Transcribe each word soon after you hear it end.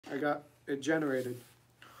I got it generated.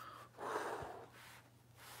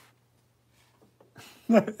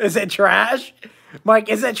 Is it trash? Mike,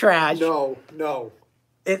 is it trash? No.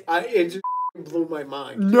 It just blew my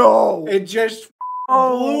mind. No. It just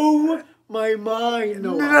blew my mind.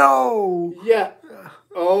 No. Yeah.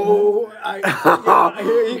 Oh, yeah,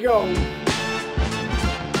 here you go.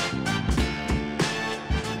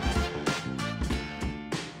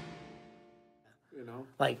 You know?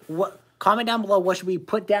 Like, what? Comment down below what should we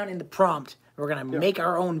put down in the prompt. We're going to make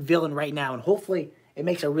our own villain right now, and hopefully it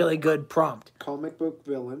makes a really good prompt. Comic book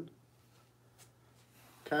villain.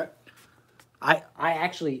 Okay. I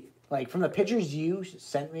actually, like, from the pictures you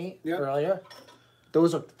sent me earlier,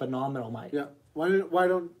 those look phenomenal, Mike. Yeah. Why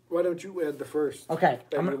don't you add the first? Okay,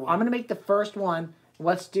 I'm gonna make the first one.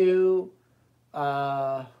 Let's do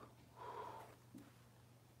for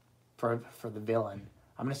the villain.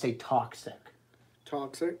 I'm gonna say toxic.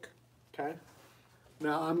 Toxic. Okay.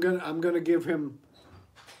 Now I'm gonna give him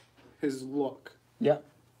his look. Yep.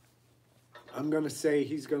 I'm gonna say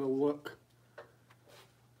he's gonna look.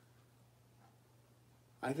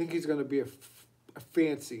 I think he's gonna be a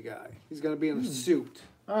fancy guy. He's gonna be in a suit.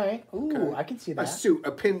 All right. Ooh, okay. I can see that. A suit,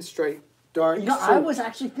 a pinstripe, dark suit. I was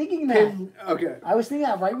actually thinking that. Okay. I was thinking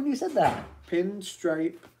that right when you said that.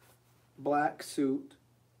 Pinstripe, black suit.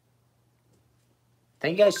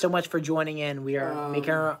 Thank you guys so much for joining in. We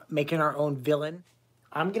are making our own villain.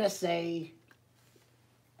 I'm gonna say,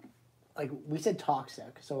 like we said,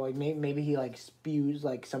 toxic. So like maybe he like spews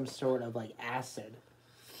like some sort of like acid.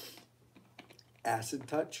 Acid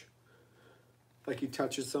touch. Like he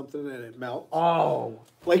touches something and it melts. Oh,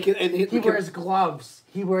 like he wears gloves.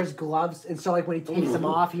 He wears gloves, and so like when he takes them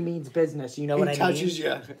off, he means business. You know what I mean? He touches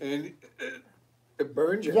you and it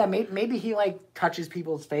burns you. Yeah, maybe he like touches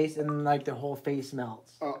people's face and like their whole face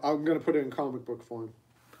melts. I'm gonna put it in comic book form.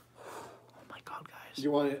 Oh my god, guys! You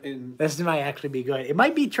want it in? This might actually be good. It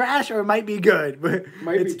might be trash or it might be good. But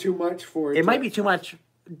might be too much for it. It might be too much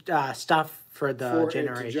stuff for the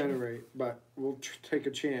generation. It to generate, but we'll take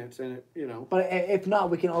a chance, and But if not,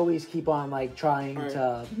 we can always keep on like trying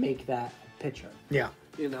to make that picture. Yeah.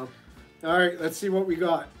 All right, let's see what we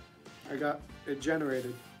got. I got it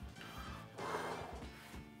generated.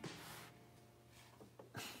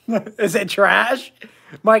 Is it trash?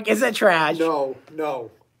 Mike, is it trash? No.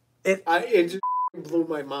 It just blew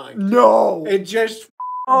my mind. No. It just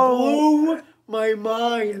blew my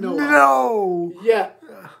mind. No. Yeah.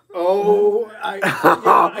 Oh,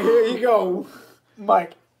 here you go.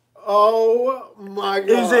 Mike. Oh my god.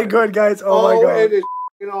 Is it good, guys? Oh my god. It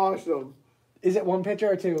is awesome. Is it one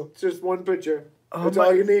picture or two? It's just one picture. That's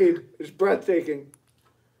all you need. It's breathtaking.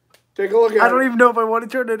 Take a look at it. I don't even know if I want to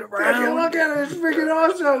turn it around. Take a look at it. It's freaking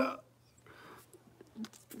awesome.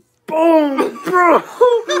 Boom, bro.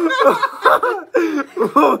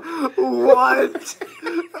 What?